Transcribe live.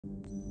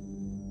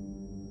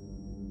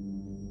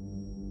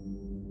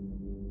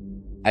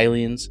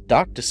Aliens: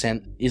 Dark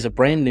Descent is a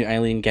brand new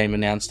Alien game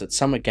announced at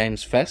Summer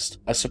Games Fest,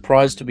 a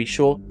surprise to be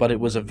sure, but it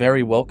was a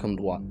very welcomed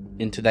one.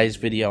 In today's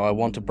video I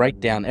want to break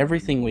down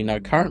everything we know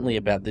currently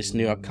about this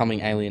new upcoming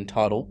Alien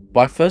title,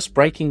 by first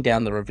breaking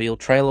down the reveal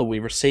trailer we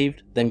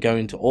received, then go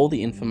into all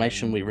the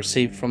information we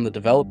received from the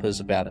developers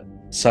about it.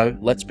 So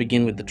let's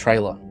begin with the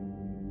trailer.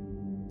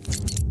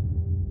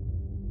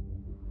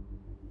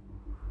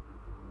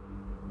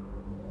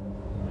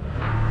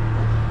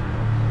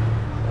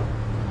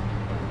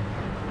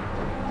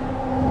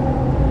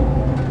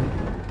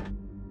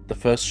 The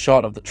first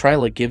shot of the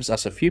trailer gives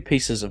us a few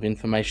pieces of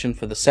information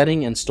for the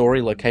setting and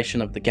story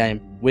location of the game.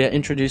 We are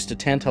introduced to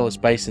Tantalus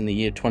Base in the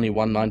year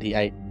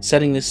 2198,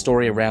 setting this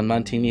story around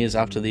 19 years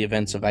after the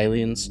events of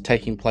Aliens,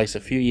 taking place a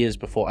few years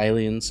before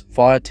Aliens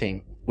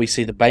Fireteam. We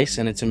see the base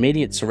and its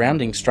immediate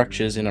surrounding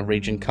structures in a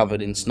region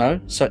covered in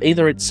snow, so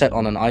either it's set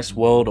on an ice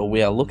world or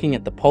we are looking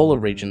at the polar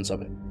regions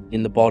of it.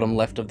 In the bottom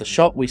left of the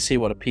shot we see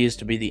what appears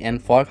to be the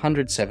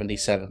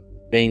N577.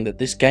 Being that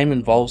this game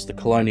involves the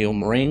Colonial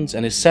Marines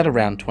and is set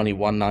around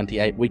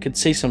 2198, we could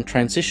see some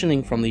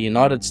transitioning from the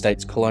United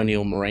States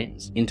Colonial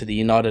Marines into the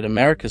United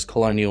Americas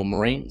Colonial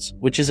Marines,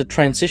 which is a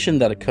transition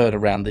that occurred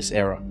around this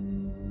era.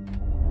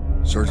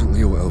 Sergeant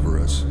Leo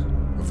Alvarez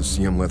of the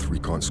CM Leth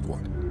Recon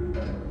Squad.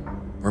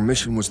 Our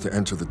mission was to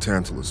enter the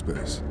Tantalus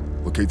base,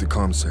 locate the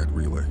ComSat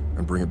relay,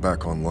 and bring it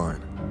back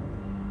online.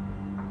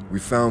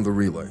 We found the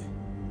relay,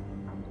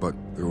 but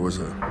there was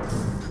a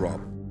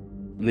problem.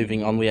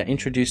 Moving on, we are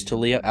introduced to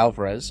Leo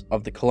Alvarez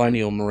of the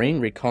Colonial Marine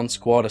Recon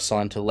Squad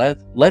assigned to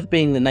Lev. Lev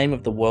being the name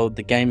of the world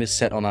the game is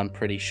set on, I'm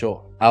pretty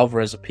sure.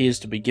 Alvarez appears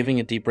to be giving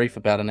a debrief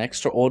about an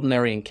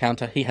extraordinary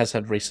encounter he has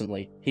had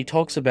recently. He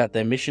talks about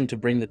their mission to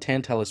bring the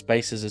Tantalus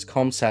bases'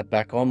 ComSat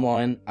back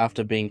online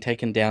after being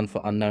taken down for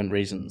unknown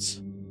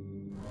reasons.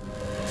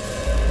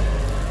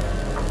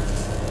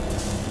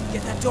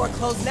 Get that door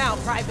closed now,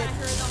 Private.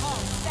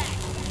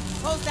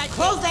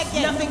 Close that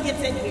gate. Nothing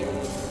gets in here.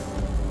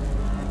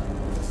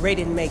 Ray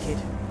didn't make it.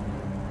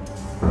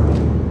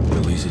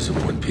 At least he's in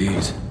one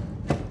piece.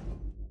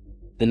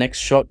 The next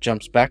shot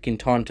jumps back in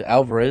time to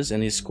Alvarez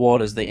and his squad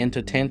as they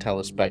enter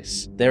Tantalus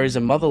base. There is a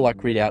mother-like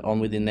readout on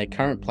within their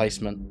current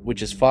placement,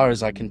 which as far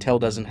as I can tell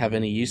doesn't have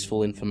any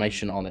useful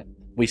information on it.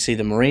 We see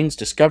the Marines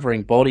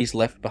discovering bodies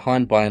left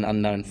behind by an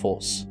unknown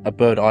force. A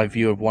bird-eye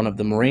view of one of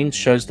the Marines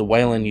shows the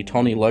Weyland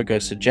Yutani logo,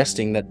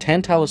 suggesting that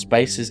Tantalus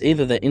base is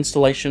either their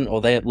installation or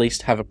they at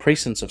least have a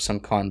presence of some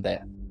kind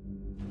there.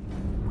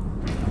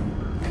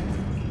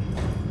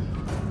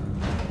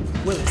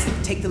 Willis,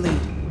 take the lead.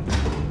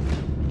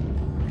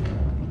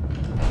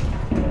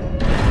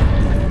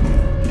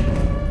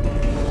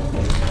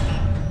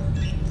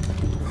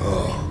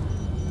 Oh,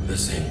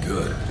 this ain't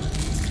good.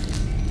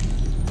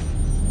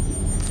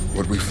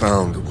 What we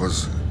found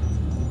was...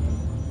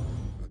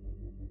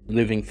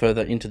 Moving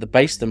further into the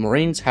base, the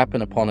Marines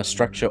happen upon a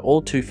structure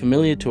all too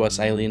familiar to us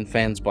Alien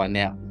fans by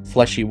now.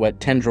 Fleshy, wet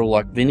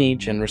tendril-like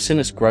vinage and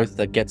resinous growth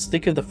that gets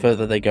thicker the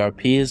further they go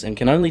appears and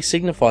can only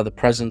signify the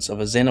presence of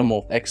a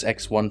xenomorph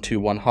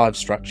XX121 hive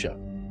structure.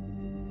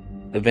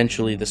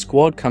 Eventually the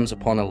squad comes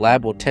upon a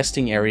lab or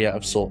testing area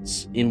of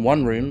sorts. In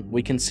one room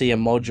we can see a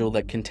module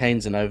that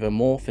contains an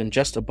ovomorph and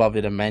just above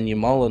it a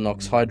Manumala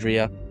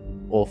Hydria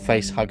or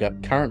face hugger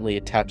currently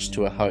attached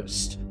to a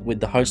host, with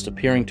the host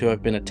appearing to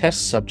have been a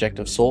test subject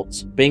of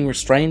sorts, being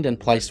restrained and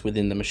placed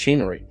within the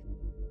machinery.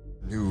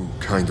 New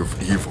kind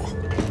of evil.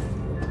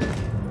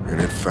 And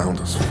it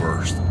found us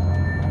first.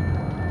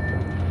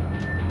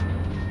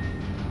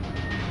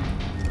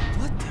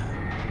 What the?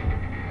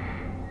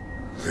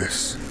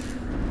 This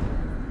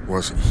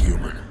wasn't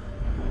human.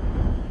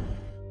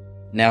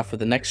 Now for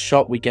the next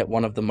shot we get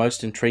one of the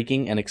most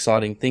intriguing and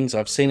exciting things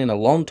I've seen in a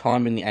long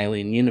time in the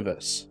Alien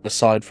universe.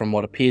 Aside from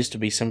what appears to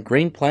be some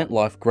green plant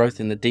life growth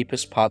in the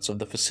deepest parts of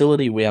the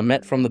facility, we are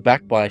met from the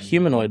back by a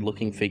humanoid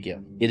looking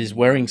figure. It is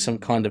wearing some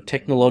kind of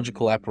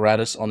technological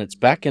apparatus on its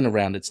back and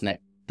around its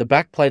neck. The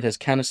backplate has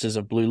canisters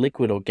of blue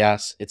liquid or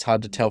gas. It's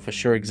hard to tell for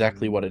sure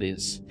exactly what it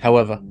is.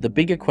 However, the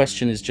bigger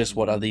question is just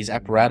what are these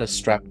apparatus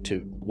strapped to?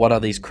 What are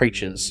these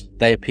creatures?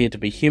 They appear to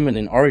be human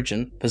in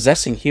origin,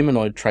 possessing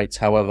humanoid traits.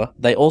 However,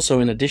 they also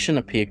in addition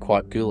appear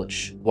quite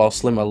ghoulish. While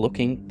slimmer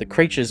looking, the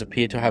creatures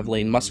appear to have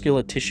lean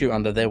muscular tissue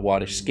under their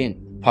whitish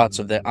skin. Parts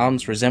of their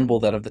arms resemble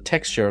that of the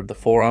texture of the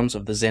forearms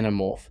of the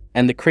xenomorph,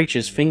 and the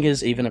creature's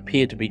fingers even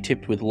appear to be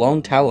tipped with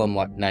long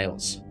talon-like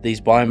nails.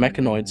 These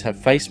biomechanoids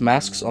have face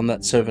masks on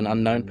that serve an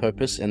unknown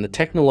purpose, and the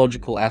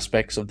technological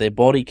aspects of their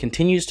body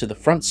continues to the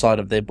front side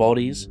of their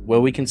bodies, where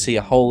we can see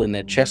a hole in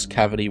their chest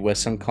cavity where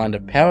some kind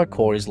of power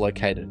core is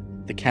located.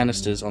 The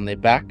canisters on their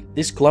back,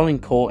 this glowing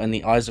core and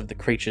the eyes of the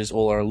creatures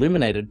all are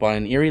illuminated by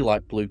an eerie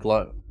light blue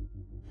glow.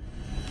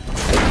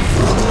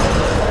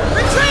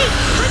 Retreat!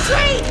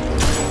 Retreat!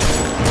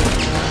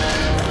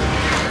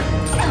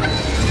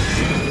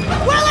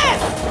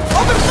 Willis!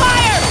 Open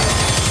fire!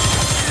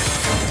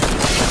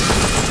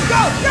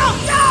 Go! Go!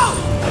 Go!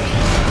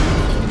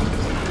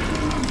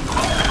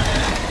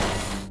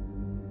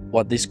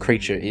 What this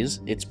creature is,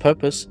 its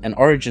purpose, and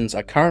origins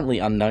are currently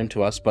unknown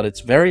to us, but it's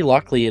very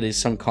likely it is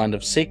some kind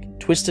of sick,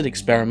 twisted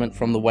experiment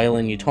from the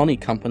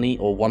Weyland-Yutani company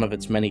or one of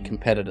its many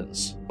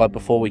competitors. But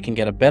before we can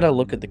get a better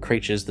look at the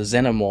creatures, the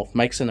xenomorph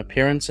makes an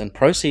appearance and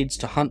proceeds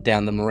to hunt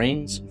down the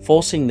Marines,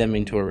 forcing them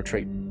into a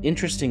retreat.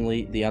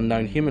 Interestingly, the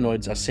unknown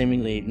humanoids are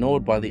seemingly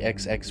ignored by the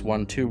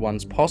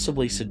XX-121s,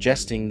 possibly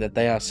suggesting that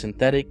they are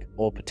synthetic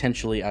or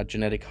potentially are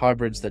genetic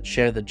hybrids that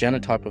share the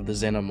genotype of the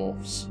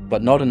xenomorphs,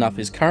 but not enough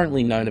is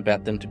currently known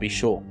about them to be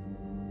sure.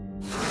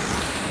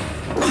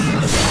 Alvarez!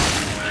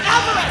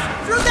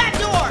 Through that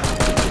door!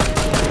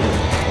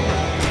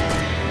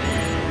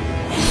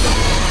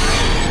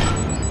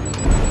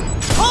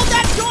 Hold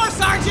that door,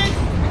 Sergeant!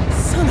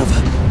 Son of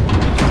a...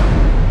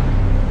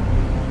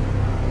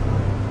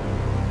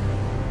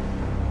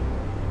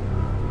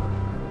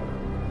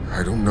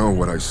 I don't know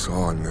what I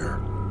saw in there.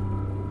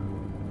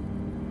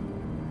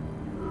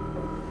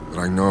 But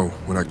I know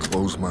when I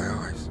close my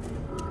eyes,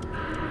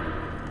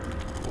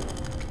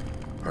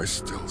 I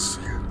still see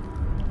it.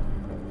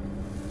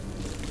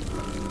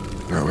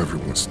 Now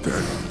everyone's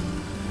dead.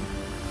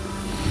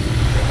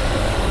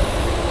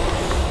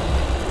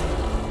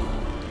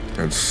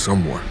 And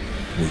someone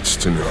needs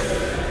to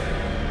know.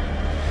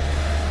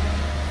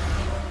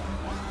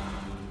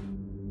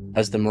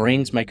 As the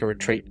Marines make a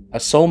retreat, a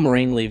sole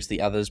Marine leaves the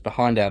others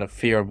behind out of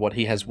fear of what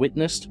he has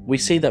witnessed. We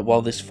see that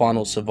while this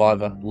final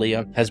survivor,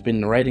 Leo, has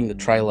been narrating the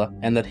trailer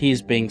and that he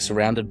is being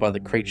surrounded by the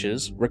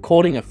creatures,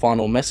 recording a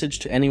final message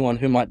to anyone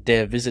who might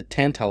dare visit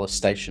Tantalus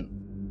Station.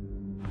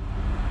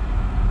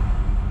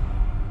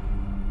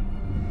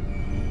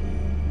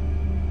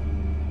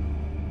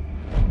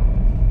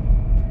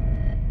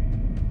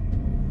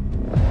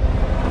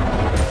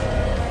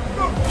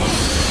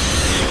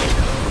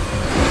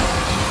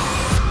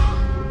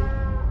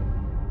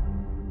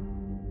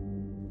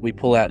 We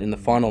pull out in the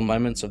final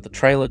moments of the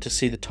trailer to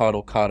see the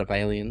title card of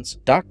Aliens,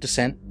 Dark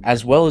Descent,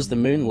 as well as the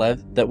moon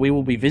Lev that we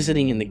will be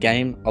visiting in the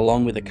game,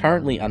 along with a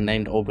currently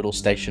unnamed orbital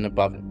station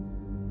above it.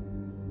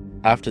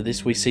 After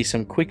this, we see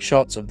some quick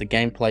shots of the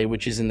gameplay,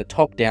 which is in the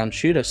top-down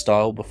shooter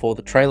style before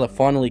the trailer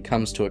finally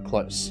comes to a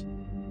close.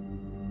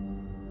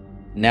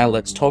 Now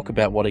let's talk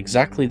about what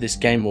exactly this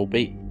game will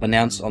be.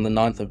 Announced on the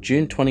 9th of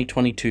June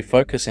 2022,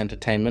 Focus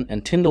Entertainment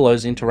and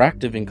Tinderlos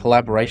Interactive in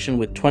collaboration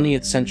with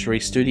 20th Century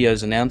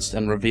Studios announced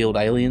and revealed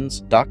Aliens,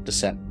 Dark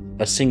Descent,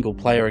 a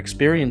single-player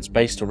experience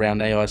based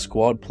around AI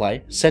squad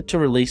play, set to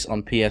release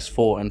on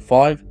PS4 and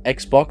 5,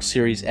 Xbox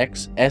Series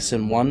X, S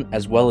and 1,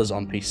 as well as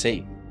on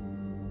PC.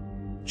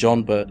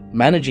 John Burt,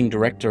 managing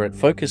director at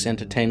Focus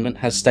Entertainment,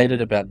 has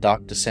stated about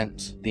Dark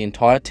Descent. The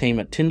entire team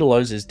at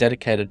Tinderlos is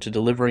dedicated to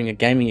delivering a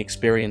gaming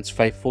experience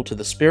faithful to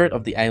the spirit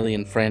of the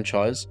Alien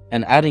franchise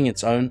and adding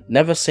its own,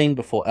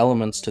 never-seen-before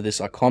elements to this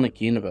iconic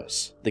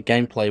universe. The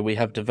gameplay we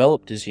have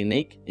developed is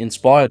unique,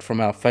 inspired from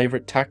our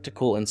favorite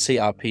tactical and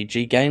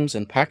CRPG games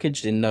and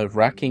packaged in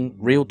nerve-wracking,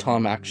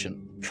 real-time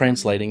action.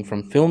 Translating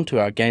from film to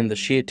our game, the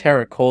sheer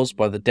terror caused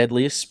by the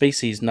deadliest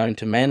species known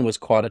to man was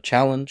quite a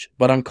challenge,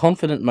 but I'm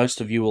confident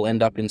most of you will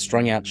end up in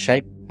strung-out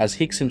shape, as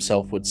Hicks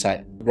himself would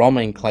say.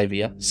 Romain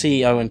Clavier,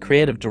 CEO and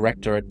creative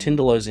director at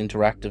Tinderlos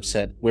Interactive,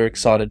 said, "We're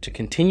excited to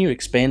continue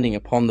expanding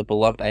upon the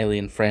beloved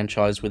Alien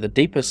franchise with a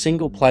deeper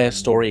single-player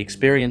story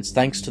experience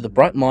thanks to the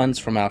bright minds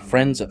from our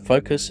friends at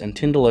Focus and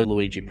Tinderlo."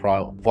 Luigi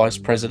Prior, vice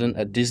president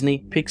at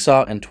Disney,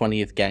 Pixar and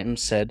 20th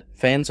Games, said,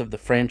 "Fans of the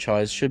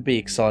franchise should be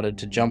excited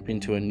to jump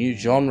into a new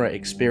genre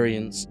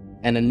experience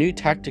and a new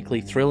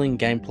tactically thrilling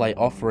gameplay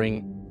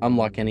offering,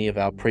 unlike any of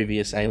our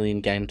previous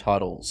Alien game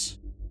titles."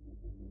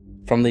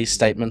 From these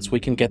statements, we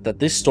can get that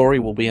this story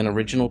will be an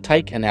original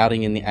take and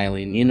outing in the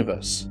Alien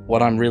universe.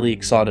 What I'm really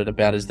excited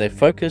about is their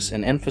focus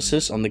and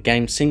emphasis on the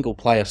game's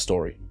single-player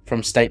story.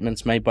 From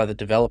statements made by the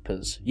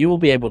developers, you will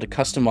be able to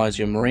customize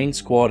your Marine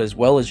squad as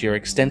well as your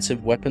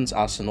extensive weapons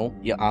arsenal,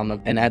 your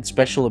armor, and add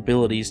special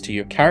abilities to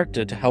your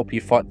character to help you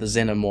fight the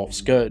xenomorph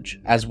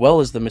Scourge, as well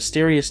as the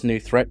mysterious new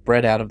threat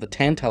bred out of the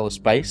Tantalus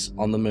base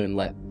on the moon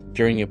Let.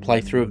 During your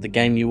playthrough of the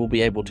game, you will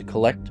be able to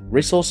collect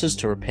resources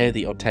to repair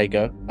the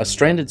Otago, a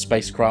stranded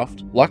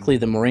spacecraft, likely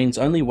the Marines'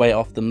 only way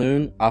off the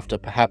moon after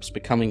perhaps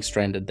becoming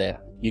stranded there.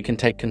 You can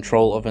take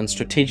control of and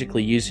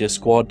strategically use your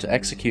squad to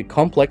execute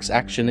complex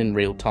action in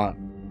real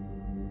time.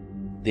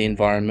 The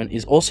environment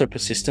is also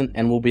persistent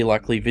and will be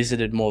likely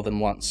visited more than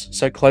once,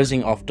 so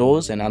closing off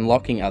doors and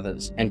unlocking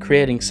others, and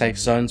creating safe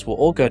zones will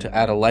all go to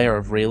add a layer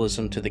of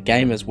realism to the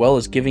game, as well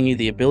as giving you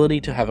the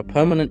ability to have a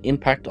permanent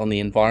impact on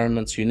the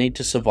environments you need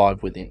to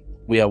survive within.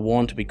 We are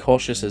warned to be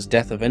cautious as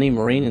death of any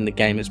Marine in the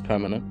game is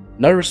permanent.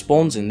 No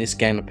respawns in this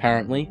game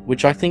apparently,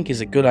 which I think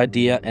is a good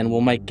idea and will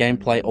make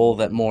gameplay all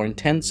that more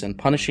intense and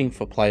punishing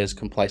for players'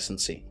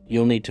 complacency.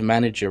 You'll need to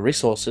manage your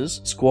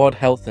resources, squad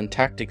health and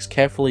tactics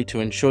carefully to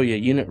ensure your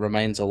unit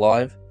remains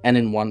alive and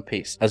in one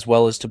piece, as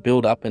well as to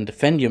build up and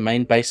defend your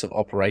main base of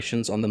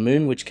operations on the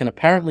moon, which can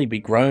apparently be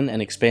grown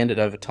and expanded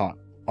over time.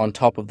 On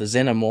top of the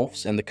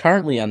xenomorphs and the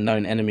currently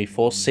unknown enemy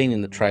force seen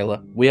in the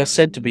trailer, we are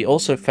said to be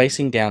also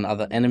facing down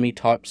other enemy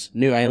types,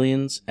 new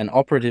aliens, and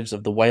operatives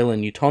of the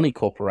Weyland-Yutani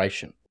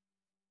Corporation.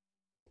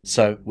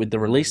 So, with the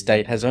release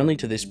date has only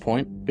to this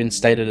point been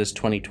stated as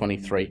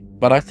 2023,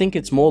 but I think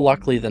it's more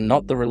likely than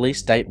not the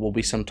release date will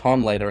be some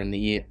time later in the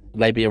year,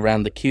 maybe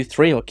around the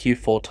Q3 or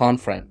Q4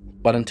 timeframe.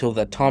 But until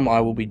that time, I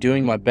will be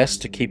doing my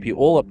best to keep you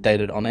all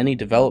updated on any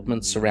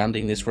developments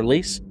surrounding this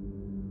release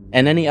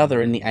and any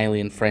other in the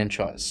Alien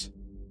franchise.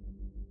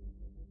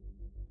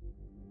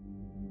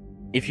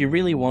 If you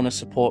really want to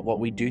support what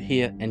we do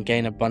here and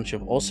gain a bunch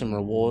of awesome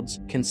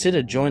rewards,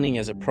 consider joining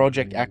as a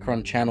Project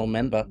ACHERON channel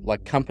member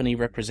like company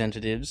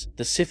representatives,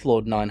 the Sith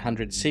Lord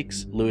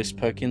 906, Lewis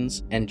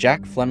Perkins, and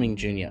Jack Fleming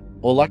Jr.,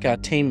 or like our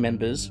team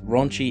members,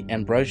 Raunchy,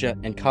 Ambrosia,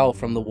 and Carl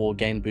from the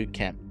Wargame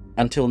Bootcamp.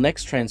 Until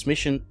next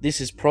transmission,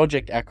 this is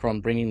Project ACHERON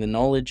bringing the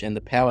knowledge and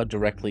the power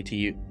directly to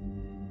you.